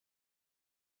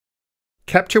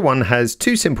Capture One has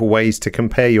two simple ways to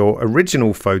compare your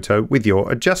original photo with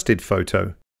your adjusted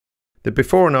photo. The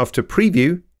before and after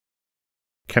preview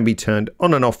can be turned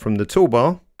on and off from the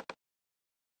toolbar,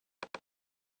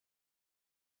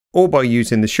 or by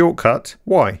using the shortcut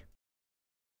Y.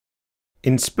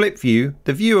 In split view,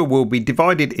 the viewer will be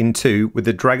divided in two with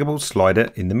a draggable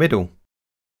slider in the middle.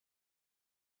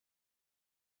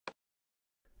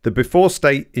 The before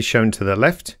state is shown to the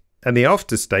left and the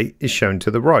after state is shown to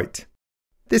the right.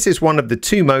 This is one of the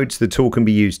two modes the tool can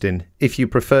be used in. If you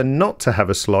prefer not to have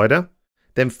a slider,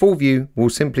 then full view will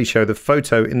simply show the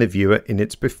photo in the viewer in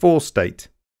its before state.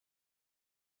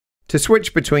 To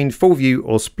switch between full view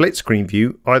or split screen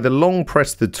view, either long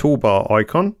press the toolbar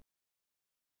icon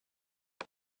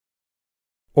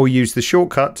or use the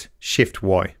shortcut Shift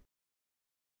Y.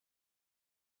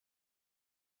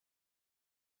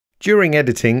 During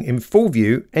editing in full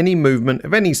view, any movement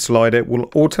of any slider will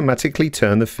automatically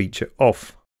turn the feature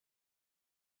off.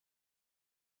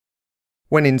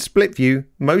 When in split view,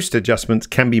 most adjustments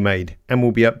can be made and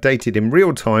will be updated in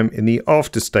real time in the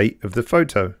after state of the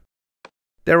photo.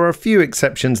 There are a few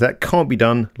exceptions that can't be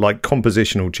done, like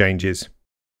compositional changes.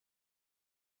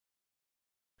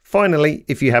 Finally,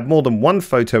 if you have more than one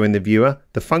photo in the viewer,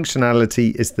 the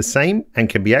functionality is the same and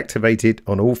can be activated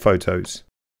on all photos.